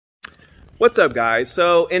What's up, guys?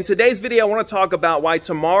 So in today's video, I want to talk about why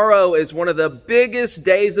tomorrow is one of the biggest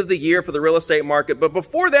days of the year for the real estate market. But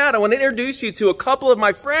before that, I want to introduce you to a couple of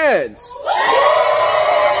my friends.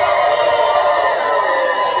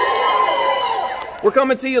 We're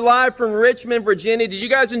coming to you live from Richmond, Virginia. Did you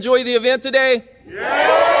guys enjoy the event today? Yeah!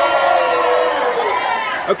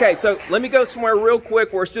 Okay, so let me go somewhere real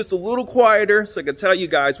quick where it's just a little quieter so I can tell you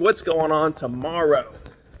guys what's going on tomorrow.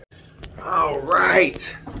 All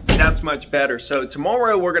right, that's much better. So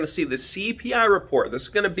tomorrow we're going to see the CPI report. This is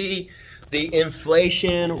going to be the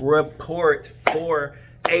inflation report for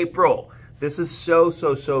April. This is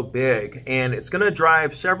so big, and it's going to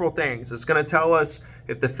drive several things. It's going to tell us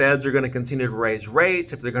if the feds are going to continue to raise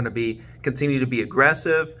rates, if they're going to continue to be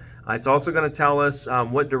aggressive. It's also going to tell us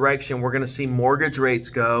what direction we're going to see mortgage rates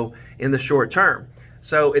go in the short term.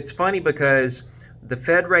 So it's funny because the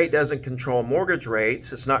Fed rate doesn't control mortgage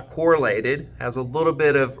rates. It's not correlated. Has a little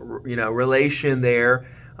bit of relation there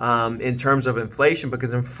in terms of inflation,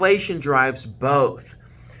 because inflation drives both.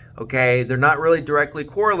 Okay, they're not really directly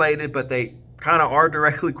correlated, but they kind of are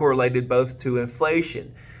directly correlated both to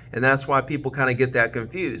inflation, and that's why people kind of get that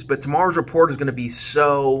confused. But tomorrow's report is going to be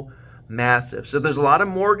so massive. So there's a lot of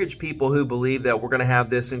mortgage people who believe that we're going to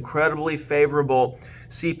have this incredibly favorable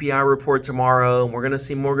CPI report tomorrow, and we're going to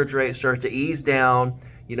see mortgage rates start to ease down,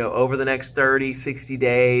 over the next 30, 60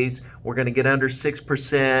 days. We're going to get under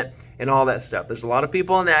 6% and all that stuff. There's a lot of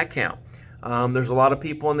people in that camp. There's a lot of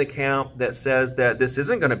people in the camp that says that this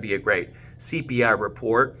isn't going to be a great CPI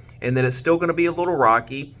report and that it's still going to be a little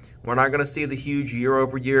rocky. We're not going to see the huge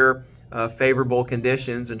year-over-year favorable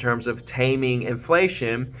conditions in terms of taming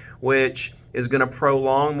inflation, which is going to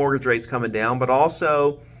prolong mortgage rates coming down, but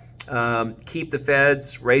also keep the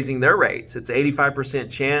feds raising their rates. It's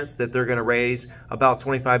 85% chance that they're going to raise about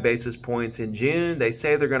 25 basis points in June. They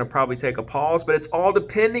say they're going to probably take a pause, but it's all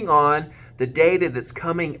depending on the data that's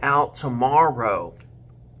coming out tomorrow.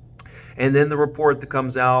 And then the report that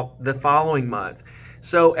comes out the following month.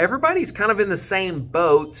 So everybody's kind of in the same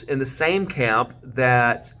boat, in the same camp,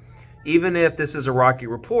 that even if this is a rocky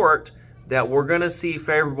report, that we're going to see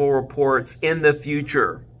favorable reports in the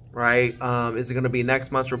future, right? Is it going to be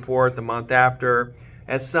next month's report, the month after?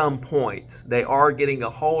 At some point, they are getting a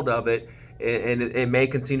hold of it, and it may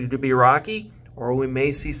continue to be rocky, or we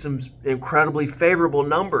may see some incredibly favorable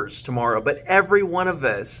numbers tomorrow. But every one of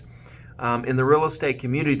us in the real estate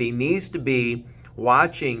community needs to be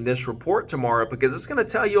watching this report tomorrow, because it's going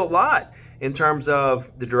to tell you a lot in terms of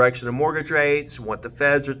the direction of mortgage rates, what the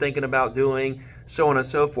feds are thinking about doing, so on and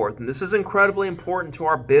so forth. And this is incredibly important to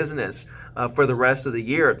our business for the rest of the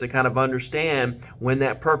year, to kind of understand when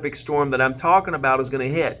that perfect storm that I'm talking about is going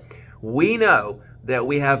to hit. We know that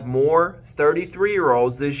we have more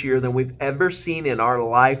 33-year-olds this year than we've ever seen in our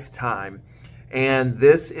lifetime. And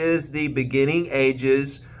this is the beginning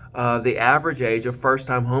ages, the average age of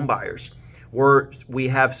first-time home buyers. We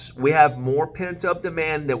have more pent-up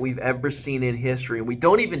demand than we've ever seen in history, and we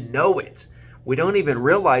don't even know it. We don't even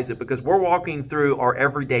realize it, because we're walking through our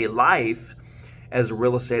everyday life as a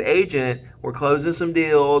real estate agent. We're closing some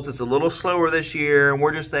deals. It's a little slower this year, and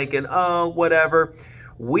we're just thinking, oh, whatever.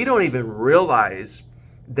 We don't even realize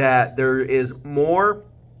that there is more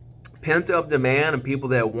pent-up demand and people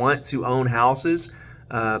that want to own houses.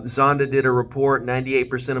 Zonda did a report,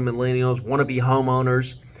 98% of millennials want to be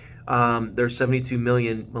homeowners. There's 72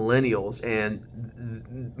 million millennials,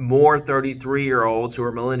 and more 33-year-olds who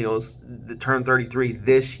are millennials that turn 33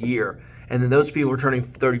 this year. And then those people are turning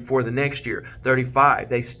 34 the next year, 35.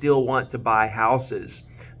 They still want to buy houses.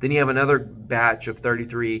 Then you have another batch of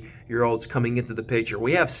 33-year-olds coming into the picture.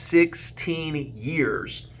 We have 16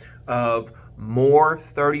 years of more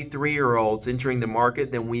 33-year-olds entering the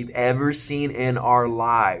market than we've ever seen in our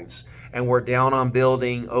lives. And we're down on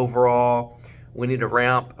building overall. We need to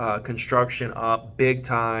ramp construction up big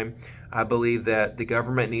time. I believe that the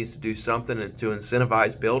government needs to do something to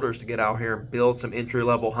incentivize builders to get out here and build some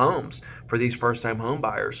entry-level homes for these first-time home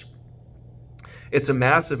buyers. It's a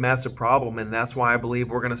massive problem, and that's why I believe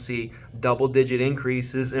we're going to see double-digit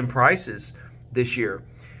increases in prices this year.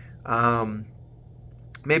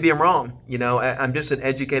 Maybe I'm wrong. I'm just an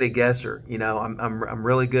educated guesser. I'm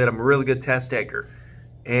really good. I'm a really good test taker,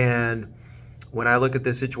 and when I look at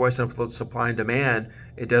this situation of supply and demand,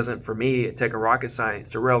 it doesn't, for me, take a rocket science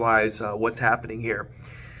to realize what's happening here.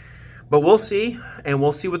 But we'll see, and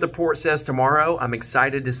we'll see what the report says tomorrow. I'm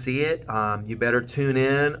excited to see it. You better tune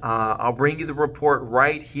in. I'll bring you the report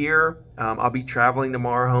right here. I'll be traveling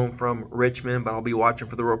tomorrow home from Richmond, but I'll be watching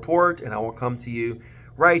for the report, and I will come to you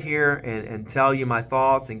right here and tell you my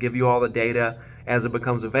thoughts and give you all the data as it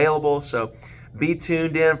becomes available. So be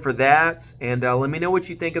tuned in for that, and let me know what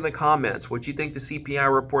you think in the comments, what you think the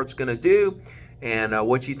CPI report's going to do, and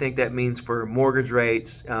what you think that means for mortgage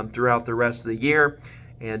rates throughout the rest of the year.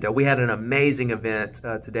 And we had an amazing event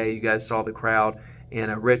today. You guys saw the crowd in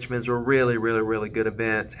Richmond's a really good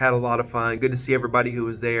event. Had a lot of fun. Good to see everybody who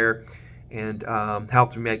was there and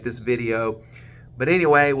helped me make this video. But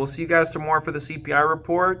anyway, we'll see you guys tomorrow for the CPI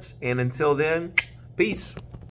report. And until then, peace.